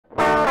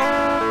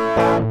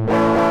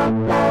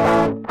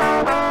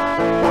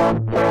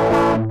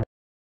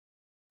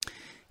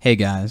Hey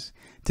guys,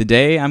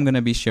 today I'm going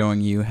to be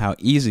showing you how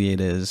easy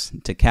it is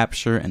to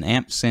capture an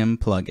Amp Sim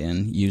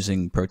plugin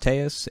using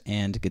Proteus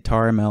and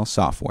GuitarML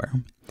software.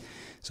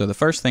 So the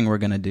first thing we're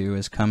going to do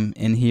is come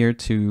in here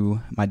to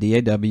my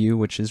DAW,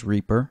 which is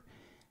Reaper,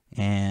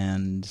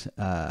 and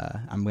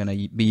I'm going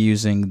to be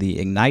using the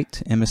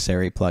Ignite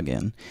Emissary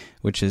plugin,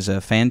 which is a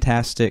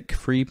fantastic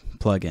free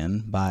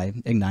plugin by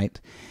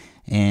Ignite,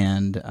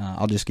 and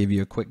I'll just give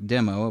you a quick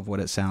demo of what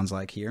it sounds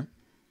like here.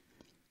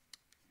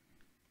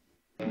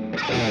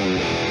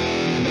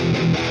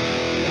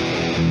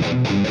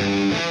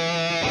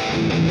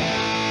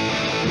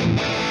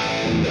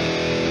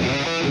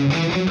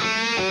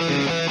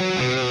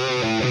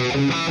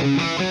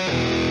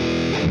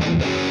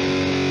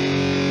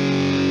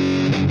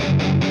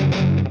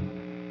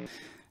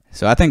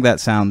 So I think that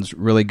sounds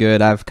really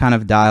good. I've kind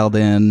of dialed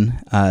in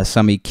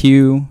some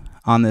EQ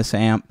on this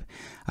amp.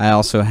 I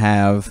also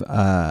have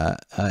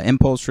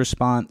impulse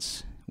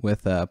response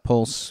with a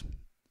pulse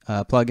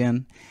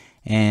plugin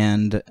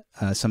and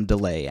some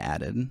delay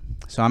added.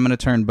 So I'm going to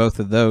turn both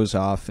of those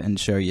off and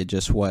show you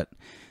just what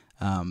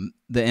the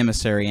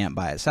Emissary amp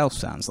by itself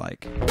sounds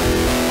like.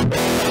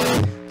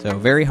 So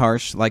very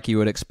harsh, like you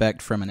would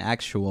expect from an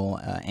actual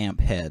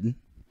amp head.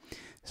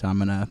 So I'm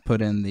going to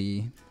put in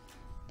the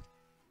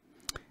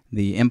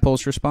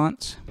impulse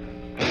response.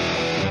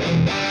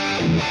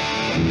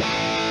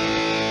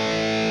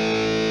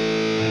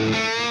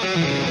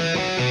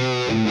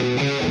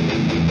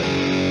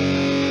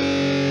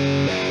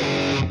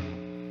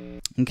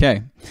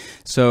 Okay,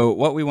 so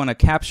what we want to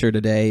capture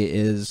today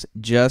is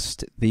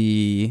just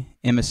the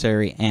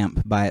Emissary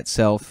amp by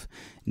itself,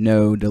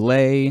 no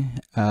delay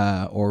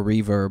or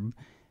reverb,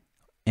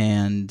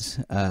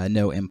 and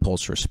no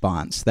impulse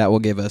response. That will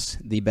give us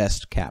the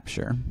best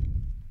capture.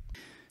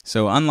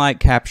 So unlike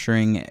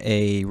capturing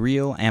a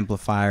real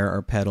amplifier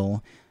or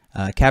pedal,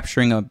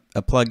 capturing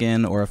a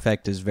plugin or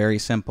effect is very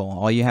simple.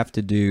 All you have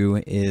to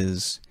do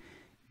is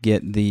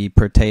get the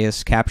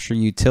Proteus capture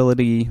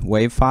utility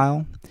wave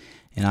file,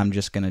 and I'm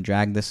just going to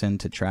drag this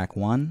into track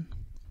 1,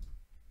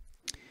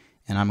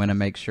 and I'm going to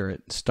make sure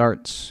it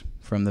starts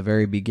from the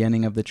very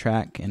beginning of the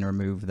track and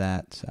remove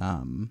that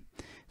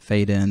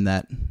fade in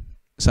that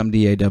some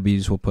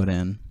DAWs will put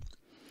in.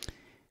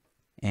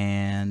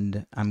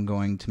 And I'm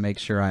going to make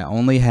sure I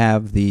only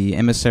have the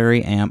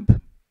Emissary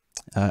amp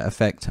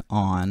effect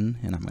on,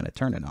 and I'm going to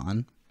turn it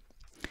on.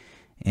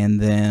 And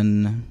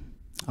then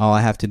all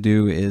I have to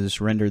do is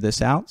render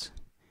this out,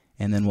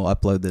 and then we'll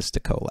upload this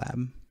to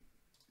Colab.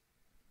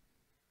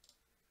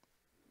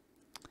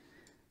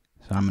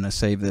 So I'm going to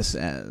save this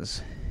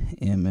as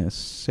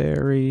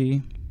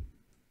Emissary,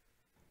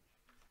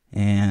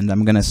 and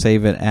I'm going to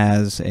save it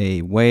as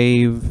a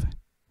wave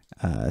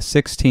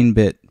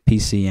 16-bit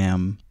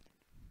PCM.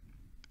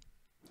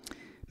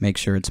 Make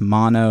sure it's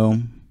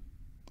mono,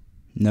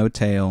 no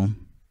tail,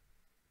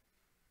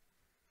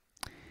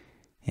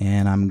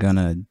 and I'm going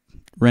to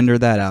render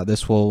that out.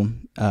 This will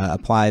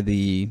apply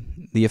the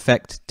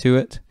effect to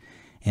it,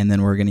 and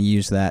then we're going to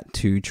use that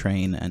to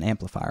train an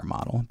amplifier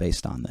model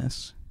based on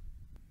this.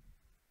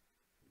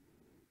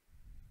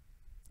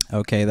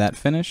 Okay, that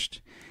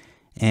finished,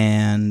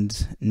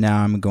 and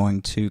now I'm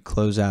going to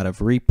close out of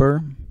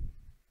Reaper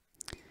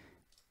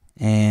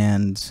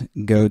and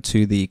go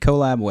to the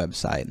Colab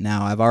website.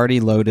 Now I've already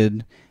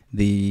loaded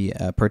the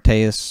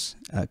Proteus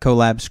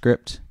Colab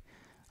script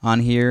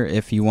on here.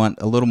 If you want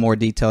a little more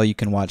detail, you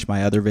can watch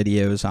my other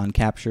videos on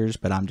captures,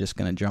 but I'm just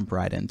going to jump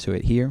right into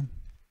it here.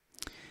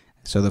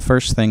 So the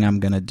first thing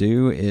I'm going to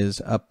do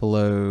is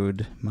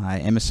upload my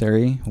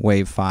Emissary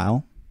wave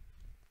file.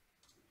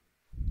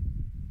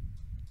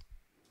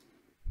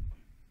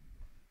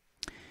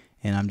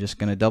 And I'm just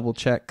going to double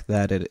check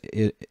that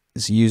it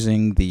is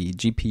using the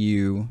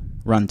GPU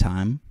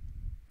runtime,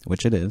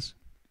 which it is.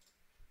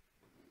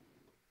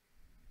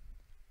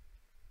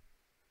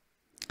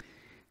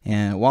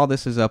 And while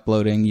this is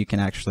uploading, you can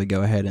actually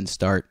go ahead and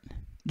start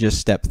just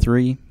step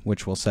 3,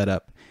 which will set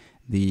up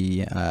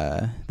the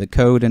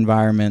code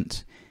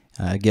environment,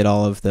 get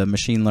all of the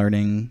machine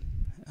learning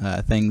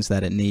things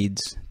that it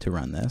needs to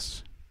run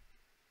this.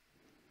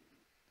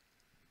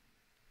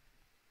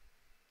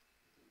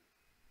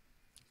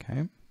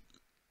 Okay,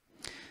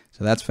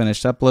 so that's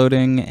finished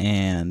uploading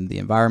and the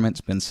environment's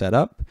been set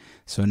up.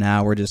 So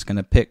now we're just going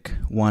to pick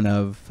one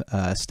of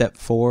step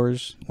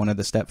 4's, one of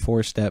the step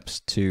 4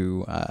 steps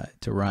to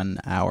run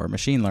our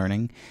machine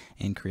learning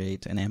and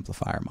create an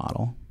amplifier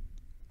model.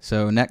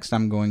 So next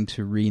I'm going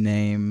to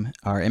rename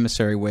our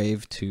Emissary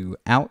wave to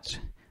out.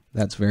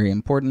 That's very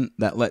important.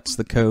 That lets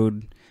the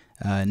code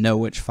know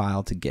which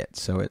file to get.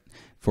 So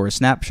for a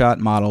snapshot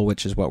model,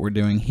 which is what we're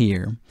doing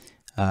here,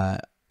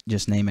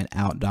 just name it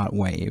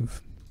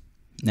out.wave.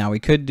 Now we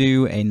could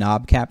do a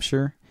knob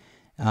capture,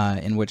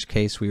 in which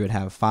case we would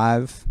have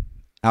 5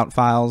 out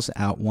files,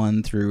 out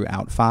 1 through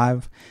out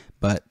 5,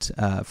 but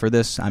for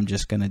this I'm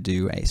just going to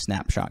do a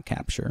snapshot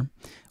capture,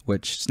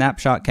 which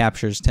snapshot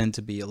captures tend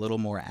to be a little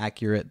more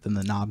accurate than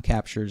the knob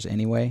captures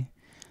anyway,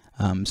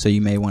 so you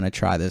may want to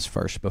try this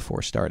first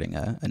before starting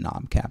a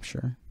knob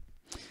capture.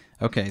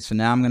 Okay, so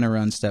now I'm going to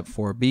run step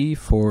 4B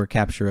for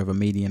capture of a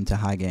medium to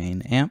high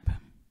gain amp.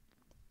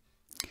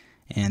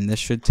 And this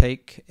should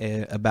take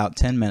about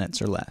 10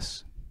 minutes or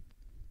less.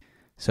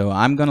 So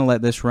I'm going to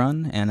let this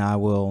run and I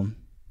will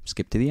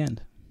skip to the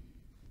end.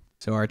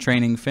 So our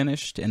training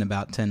finished in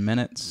about 10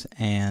 minutes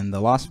and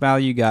the loss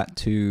value got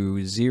to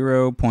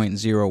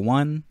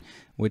 0.01,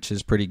 which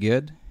is pretty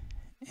good.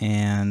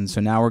 And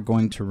so now we're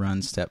going to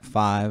run step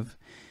 5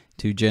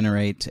 to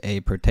generate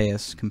a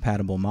Proteus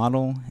compatible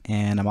model,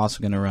 and I'm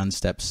also going to run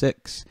step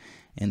 6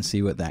 and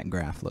see what that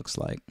graph looks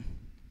like.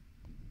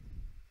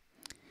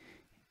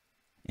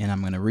 And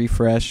I'm going to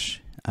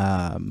refresh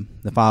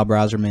the file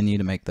browser menu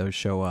to make those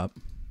show up.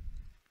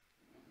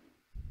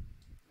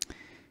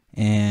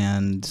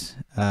 And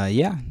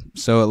yeah,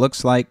 so it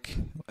looks like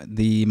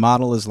the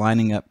model is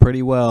lining up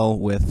pretty well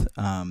with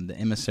the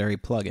Emissary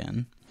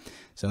plugin.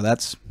 So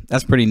that's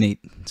pretty neat,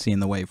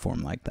 seeing the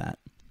waveform like that.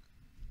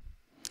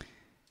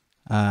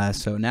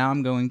 So now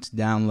I'm going to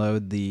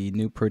download the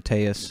new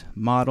Proteus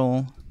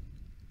model.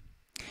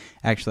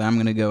 Actually, I'm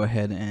going to go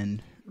ahead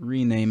and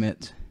rename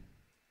it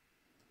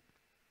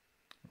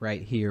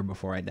right here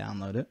before I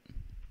download it.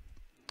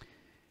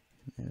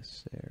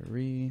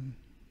 Emissary.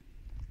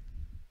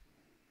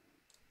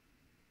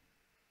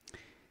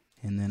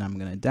 And then I'm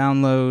going to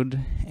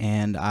download,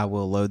 and I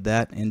will load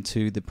that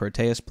into the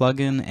Proteus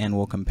plugin, and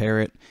we'll compare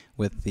it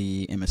with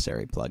the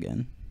Emissary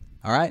plugin.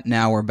 All right,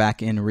 now we're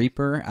back in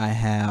Reaper. I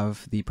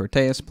have the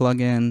Proteus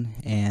plugin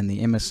and the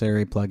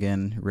Emissary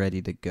plugin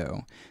ready to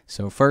go.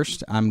 So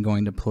first, I'm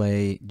going to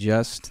play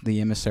just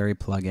the Emissary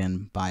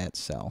plugin by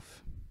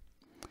itself.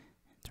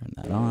 Turn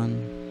that on.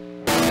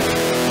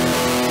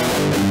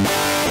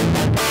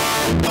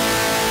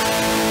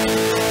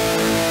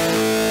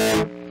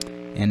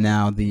 And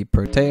now the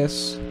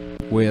Proteus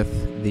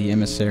with the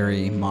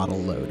Emissary model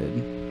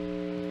loaded.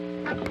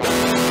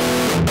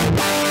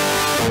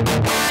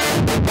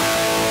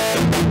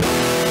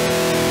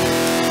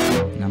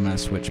 And I'm going to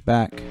switch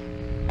back.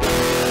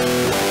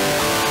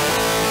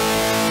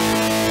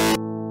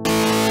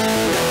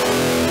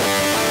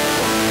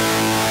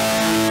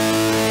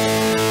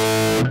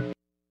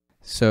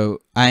 So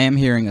I am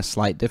hearing a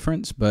slight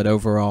difference, but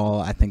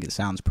overall I think it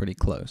sounds pretty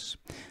close.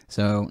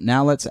 So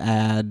now let's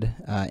add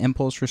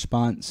impulse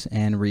response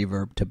and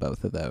reverb to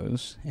both of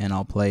those. And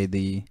I'll play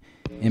the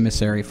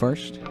Emissary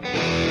first.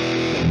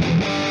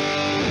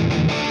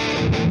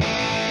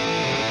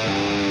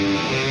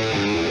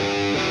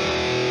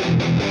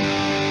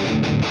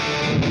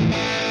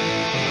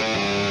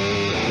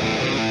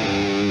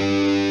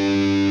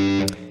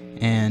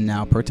 And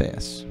now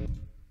Proteus.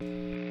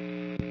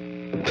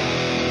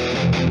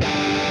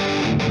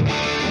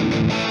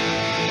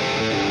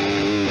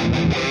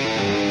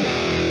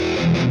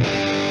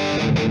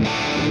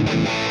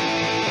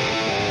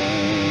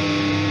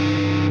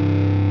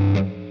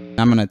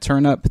 I'm going to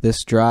turn up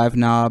this drive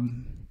knob.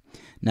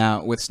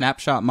 Now with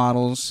snapshot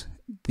models,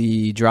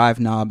 the drive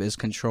knob is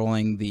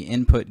controlling the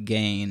input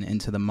gain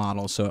into the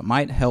model, so it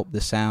might help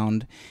the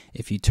sound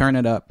if you turn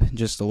it up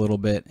just a little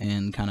bit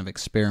and kind of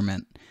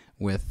experiment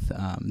with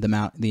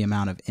the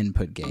amount of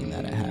input gain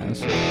that it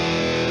has.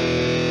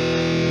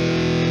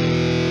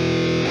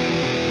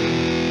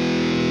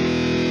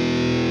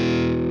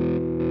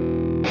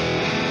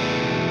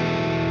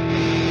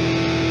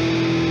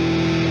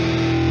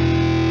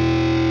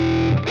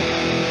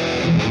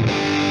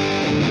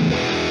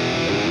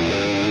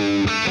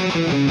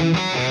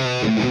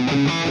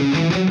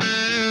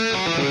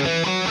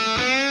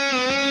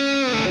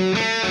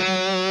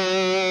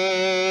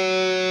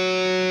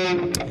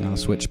 And I'll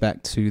switch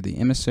back to the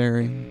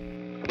Emissary.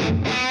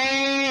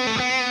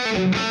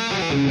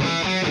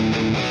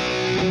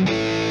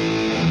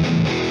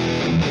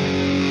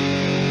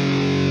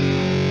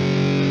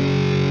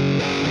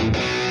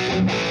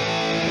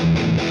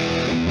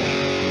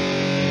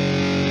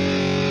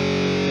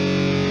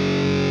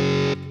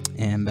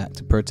 And back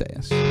to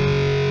Proteus.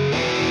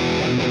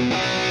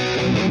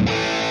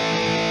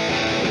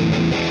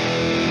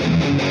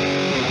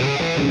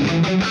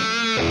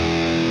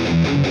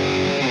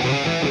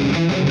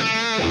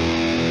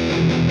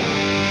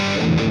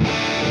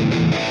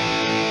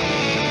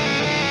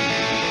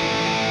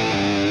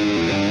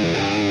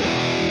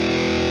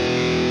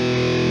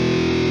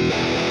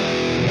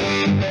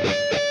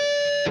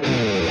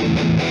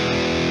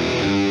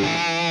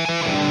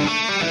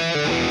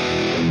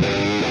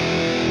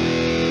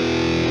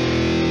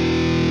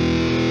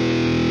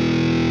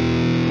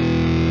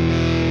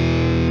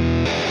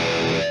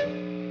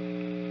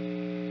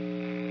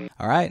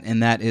 Alright,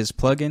 and that is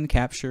plugin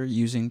capture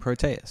using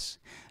Proteus.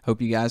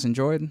 Hope you guys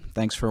enjoyed.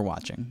 Thanks for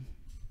watching.